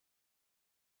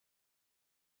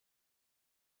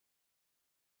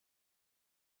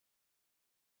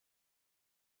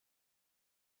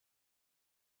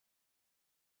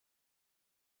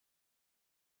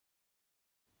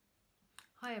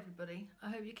Hi everybody, I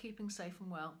hope you're keeping safe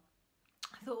and well.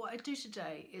 I thought what I'd do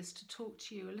today is to talk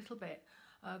to you a little bit,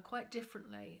 quite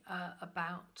differently,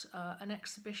 about an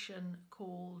exhibition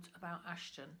called About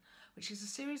Ashton, which is a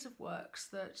series of works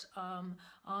that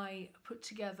I put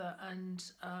together and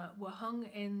were hung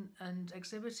in and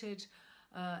exhibited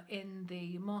in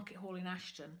the Market Hall in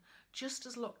Ashton just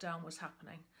as lockdown was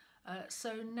happening.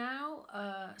 So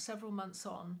now, several months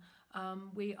on,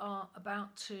 we are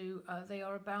about to, they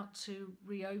are about to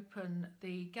reopen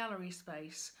the gallery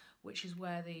space, which is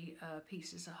where the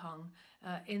pieces are hung,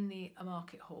 in the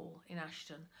Market Hall in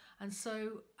Ashton. And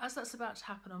so as that's about to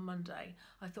happen on Monday,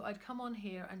 I thought I'd come on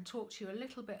here and talk to you a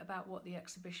little bit about what the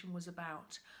exhibition was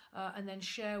about, and then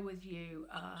share with you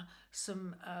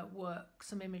some work,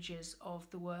 some images of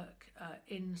the work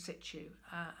in situ,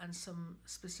 and some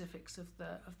specifics of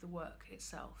the work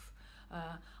itself.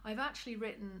 I've actually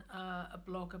written a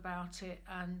blog about it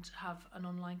and have an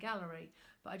online gallery,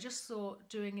 but I just thought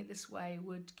doing it this way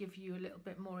would give you a little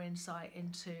bit more insight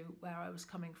into where I was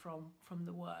coming from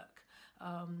the work.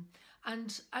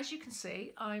 And as you can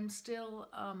see, I'm still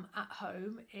at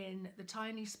home in the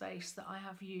tiny space that I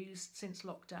have used since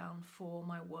lockdown for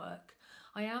my work.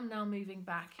 I am now moving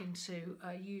back into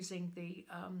using the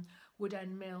wood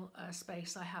end mill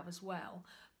space I have as well.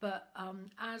 But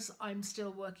as I'm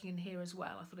still working in here as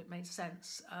well, I thought it made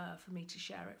sense for me to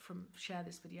share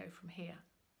this video from here.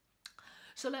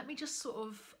 So let me just sort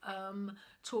of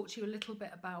talk to you a little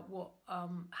bit about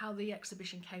how the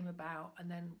exhibition came about, and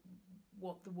then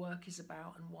what the work is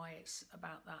about and why it's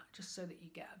about that, just so that you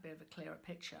get a bit of a clearer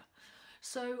picture.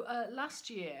 So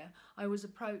last year I was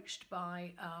approached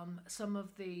by some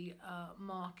of the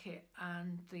market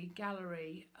and the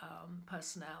gallery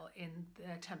personnel in the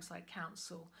Thameside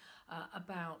Council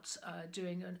about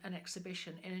doing an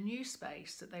exhibition in a new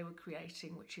space that they were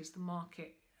creating, which is the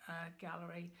Market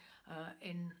Gallery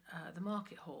in the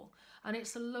Market Hall. And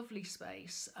it's a lovely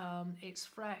space. It's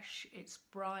fresh, it's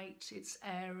bright, it's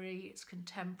airy, it's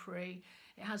contemporary.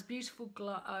 It has beautiful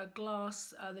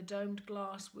glass, the domed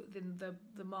glass within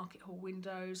the Market Hall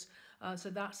windows. So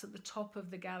that's at the top of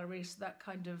the gallery, so that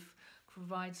kind of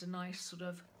provides a nice sort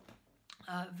of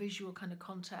visual kind of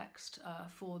context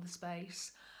for the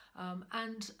space.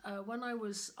 And when I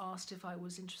was asked if I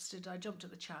was interested, I jumped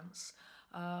at the chance.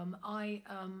 I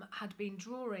had been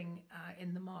drawing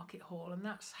in the Market Hall, and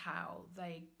that's how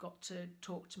they got to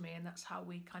talk to me, and that's how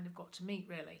we kind of got to meet,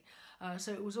 really.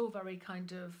 So it was all very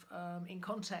kind of in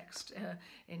context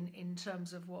in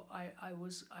terms of what I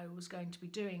was going to be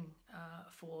doing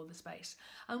for the space.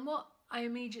 And what I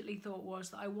immediately thought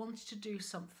was that I wanted to do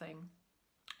something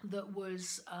that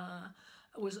was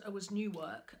new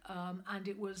work, and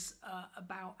it was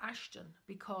about Ashton,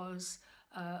 because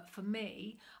for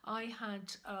me, I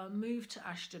had moved to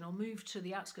Ashton, or moved to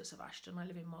the outskirts of Ashton. I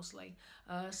live in Mosley,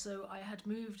 so I had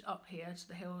moved up here to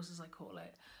the hills, as I call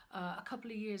it, a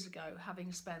couple of years ago,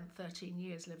 having spent 13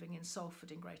 years living in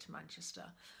Salford in Greater Manchester.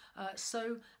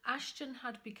 So Ashton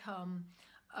had become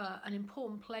an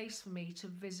important place for me to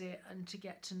visit and to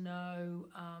get to know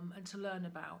and to learn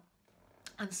about.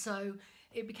 And so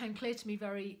it became clear to me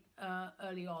very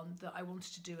early on that I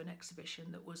wanted to do an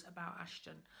exhibition that was about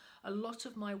Ashton. A lot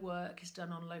of my work is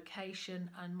done on location,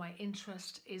 and my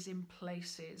interest is in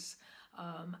places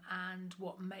and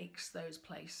what makes those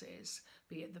places,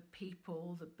 be it the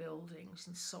people, the buildings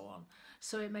and so on.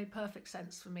 So it made perfect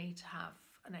sense for me to have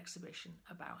an exhibition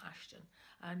about Ashton,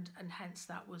 and hence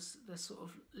that was the sort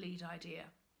of lead idea.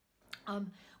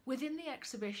 Within the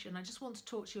exhibition, I just want to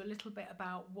talk to you a little bit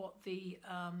about what the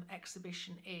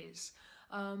exhibition is.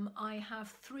 I have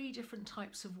 3 different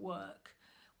types of work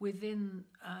within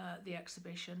the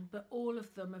exhibition, but all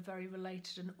of them are very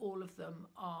related, and all of them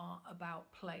are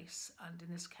about place, and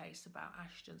in this case about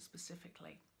Ashton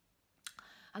specifically.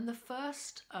 And the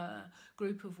first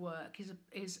group of work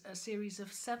is a series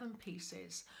of 7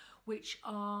 pieces, which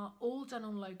are all done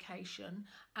on location,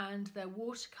 and they're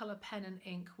watercolour, pen and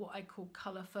ink, what I call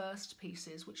colour first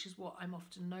pieces, which is what I'm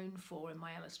often known for in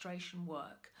my illustration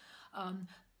work.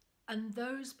 And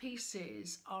those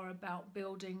pieces are about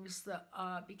buildings that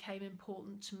became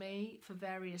important to me for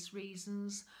various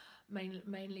reasons,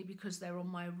 mainly because they're on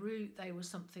my route. They were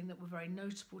something that were very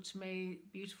notable to me,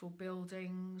 beautiful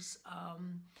buildings,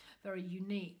 very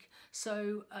unique.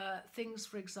 So things,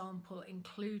 for example,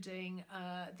 including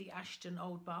the Ashton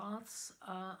Old Baths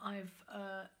are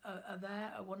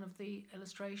there, are one of the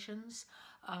illustrations.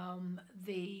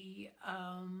 The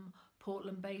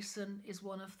Portland Basin is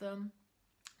one of them.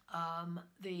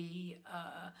 The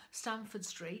Stamford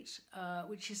Street,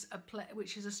 which is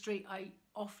a street I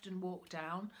often walk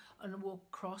down and walk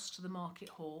across to the Market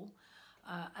Hall.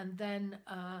 and then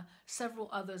several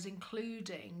others,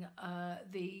 including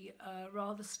the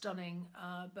rather stunning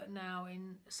but now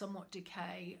in somewhat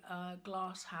decay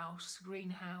glass house,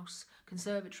 greenhouse,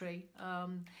 conservatory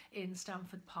in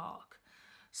Stamford Park.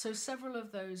 So several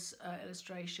of those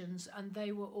illustrations, and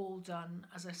they were all done,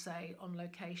 as I say, on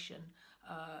location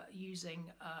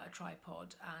using a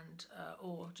tripod and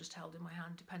or just held in my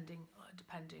hand, depending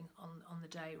on the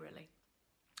day, really.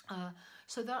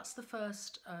 So that's the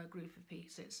first group of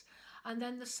pieces. And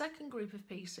then the second group of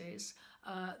pieces,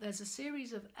 there's a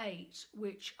series of 8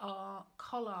 which are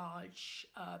collage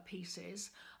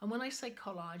pieces. And when I say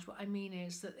collage, what I mean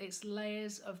is that it's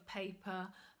layers of paper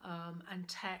and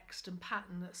text and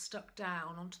pattern that's stuck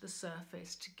down onto the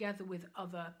surface together with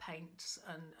other paints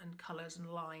and colours and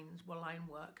lines, line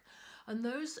work. And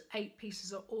those 8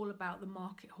 pieces are all about the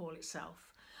market hall itself.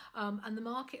 And the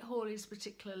market hall is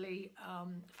particularly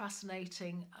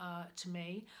fascinating to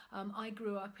me. I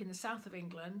grew up in the south of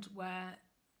England where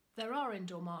there are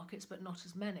indoor markets, but not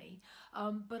as many.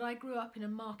 But I grew up in a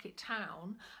market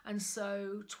town, and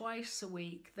so twice a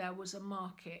week there was a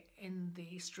market in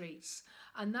the streets.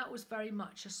 And that was very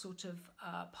much a sort of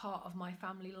part of my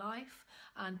family life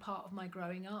and part of my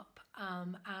growing up.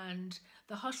 And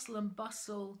the hustle and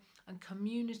bustle and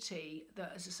community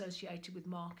that is associated with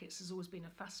markets has always been a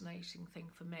fascinating thing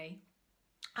for me.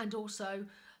 And also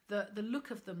the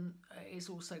look of them is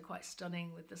also quite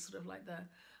stunning, with the sort of like the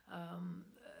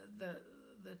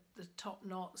top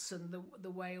knots and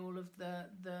the way all of the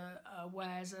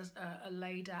wares are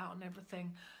laid out and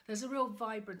everything. There's a real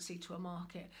vibrancy to a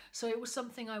market. So it was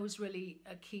something I was really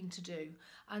keen to do.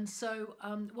 And so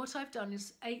what I've done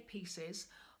is 8 pieces.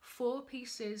 4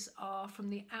 pieces are from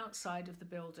the outside of the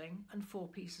building and 4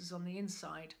 pieces on the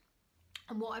inside.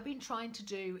 And what I've been trying to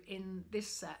do in this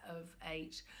set of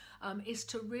 8 is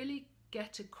to really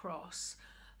get across,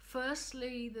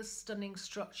 firstly, the stunning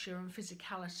structure and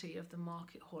physicality of the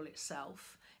market hall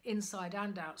itself, inside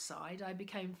and outside. I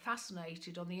became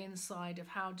fascinated on the inside of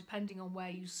how, depending on where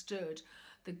you stood,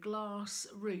 the glass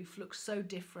roof looks so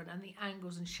different and the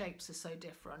angles and shapes are so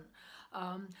different.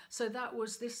 So that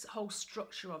was, this whole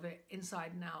structure of it,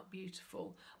 inside and out,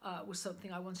 beautiful, was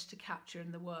something I wanted to capture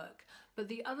in the work. But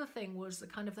the other thing was the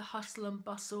kind of the hustle and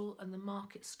bustle and the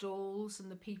market stalls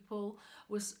and the people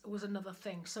was another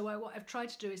thing. So what I've tried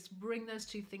to do is to bring those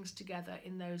 2 things together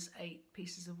in those 8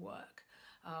 pieces of work.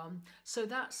 So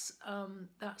that's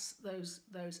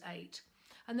those 8.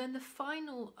 And then the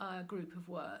final group of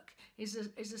work is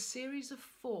a series of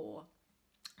 4.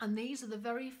 And these are the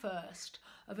very first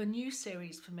of a new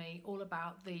series for me, all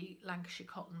about the Lancashire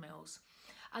cotton mills.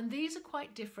 And these are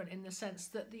quite different in the sense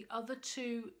that the other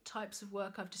 2 types of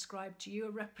work I've described to you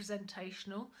are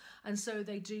representational, and so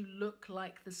they do look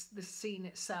like the scene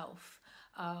itself.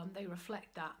 They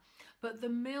reflect that. But the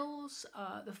mills,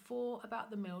 the 4 about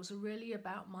the mills, are really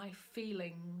about my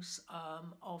feelings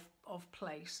of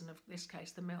place, and of this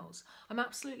case, the mills. I'm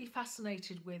absolutely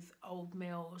fascinated with old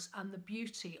mills and the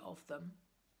beauty of them.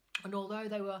 And although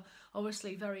they were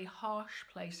obviously very harsh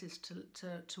places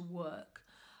to work,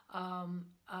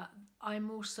 I'm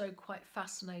also quite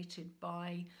fascinated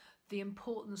by the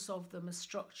importance of them as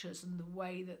structures and the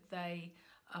way that they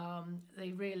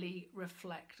really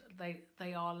reflect,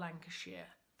 they are Lancashire.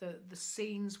 The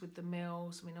scenes with the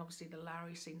mills, I mean, obviously the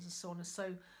Lowry scenes and so on, are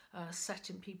so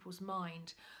set in people's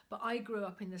mind. But I grew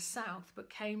up in the south, but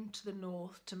came to the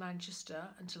north, to Manchester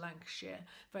and to Lancashire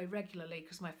very regularly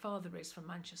because my father is from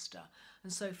Manchester.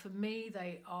 And so for me,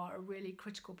 they are a really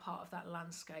critical part of that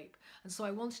landscape. And so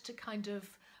I wanted to kind of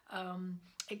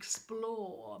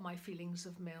explore my feelings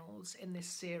of mills in this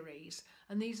series,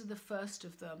 and these are the first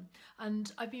of them. And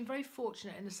I've been very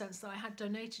fortunate in the sense that I had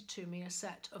donated to me a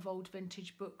set of old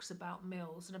vintage books about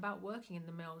mills and about working in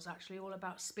the mills, actually all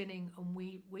about spinning and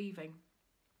weaving.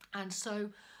 And so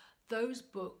those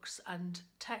books and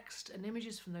text and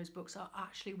images from those books are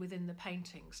actually within the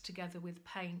paintings, together with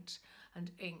paint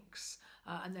and inks,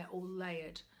 and they're all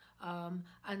layered.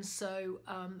 And so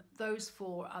those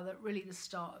 4 are really the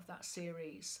start of that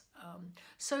series.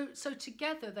 So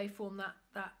together they form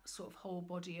that sort of whole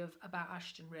body of about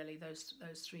Ashton, really, those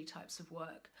 3 types of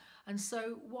work. And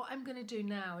so what I'm going to do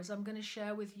now is I'm going to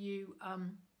share with you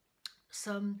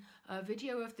some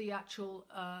video of the actual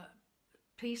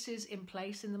pieces in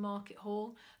place in the market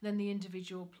hall, then the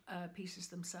individual pieces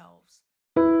themselves.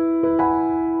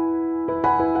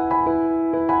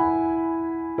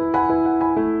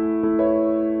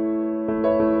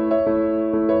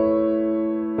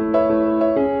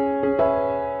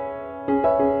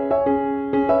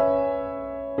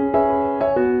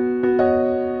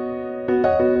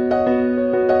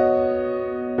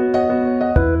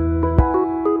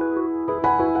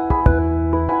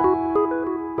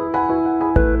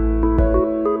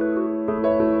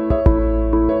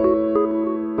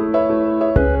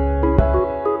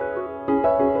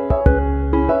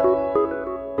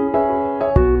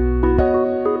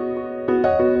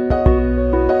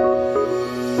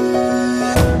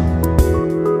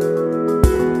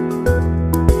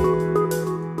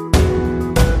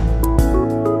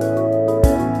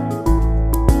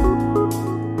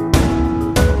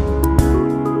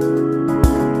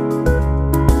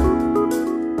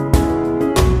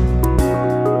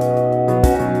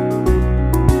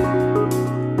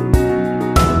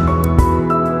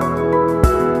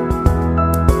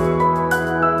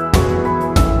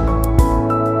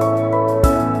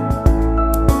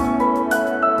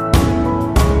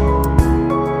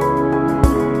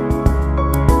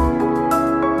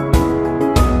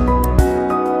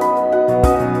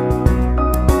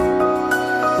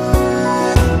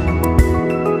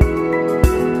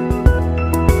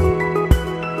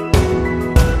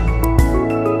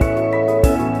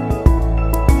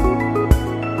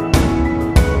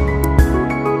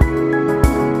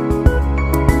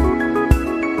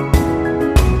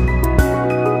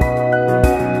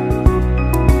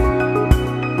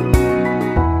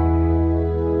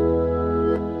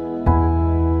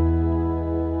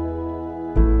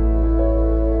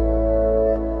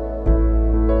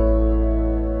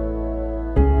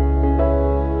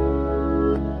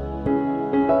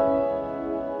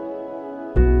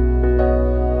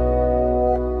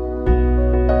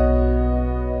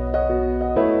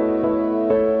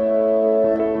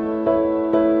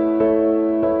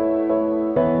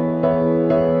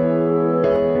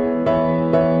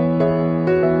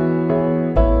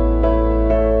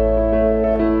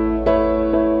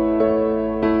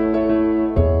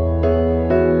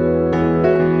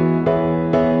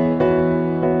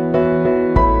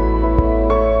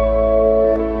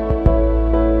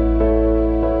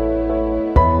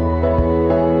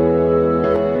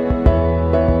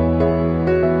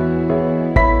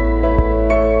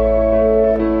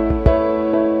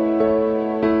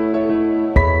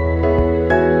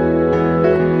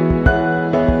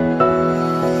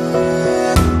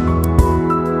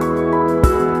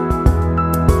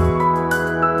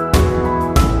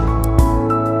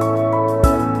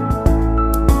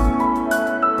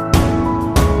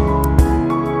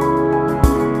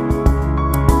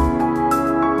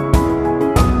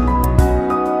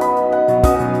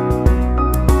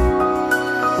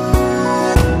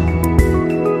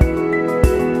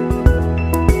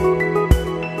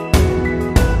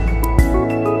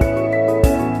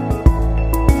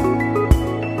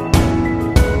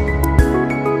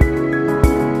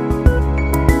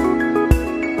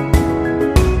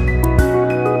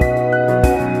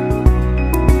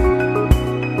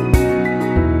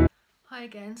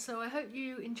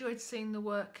 seeing the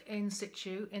work in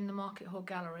situ in the Market Hall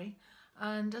Gallery.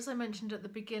 And as I mentioned at the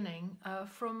beginning,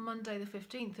 from Monday the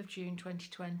 15th of June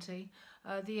 2020,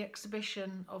 the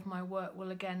exhibition of my work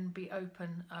will again be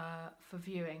open for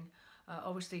viewing,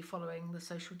 obviously following the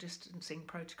social distancing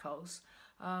protocols.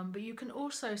 But you can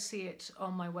also see it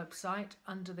on my website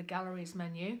under the galleries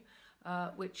menu,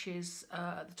 which is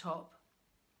at the top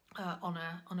on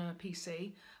a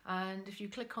PC. And if you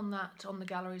click on that on the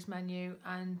galleries menu,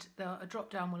 and a drop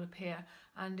down will appear,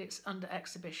 and it's under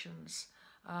exhibitions.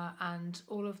 And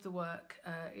all of the work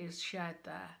is shared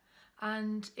there.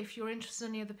 And if you're interested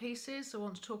in any of the pieces or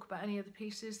want to talk about any of the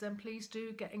pieces, then please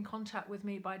do get in contact with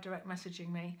me by direct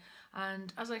messaging me.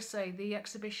 And as I say, the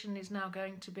exhibition is now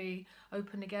going to be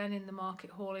open again in the Market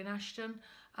Hall in Ashton,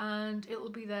 and it will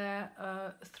be there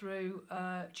through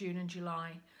June and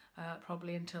July,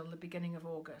 probably until the beginning of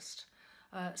August.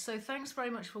 So thanks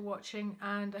very much for watching,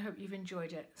 and I hope you've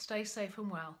enjoyed it. Stay safe and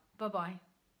well. Bye-bye.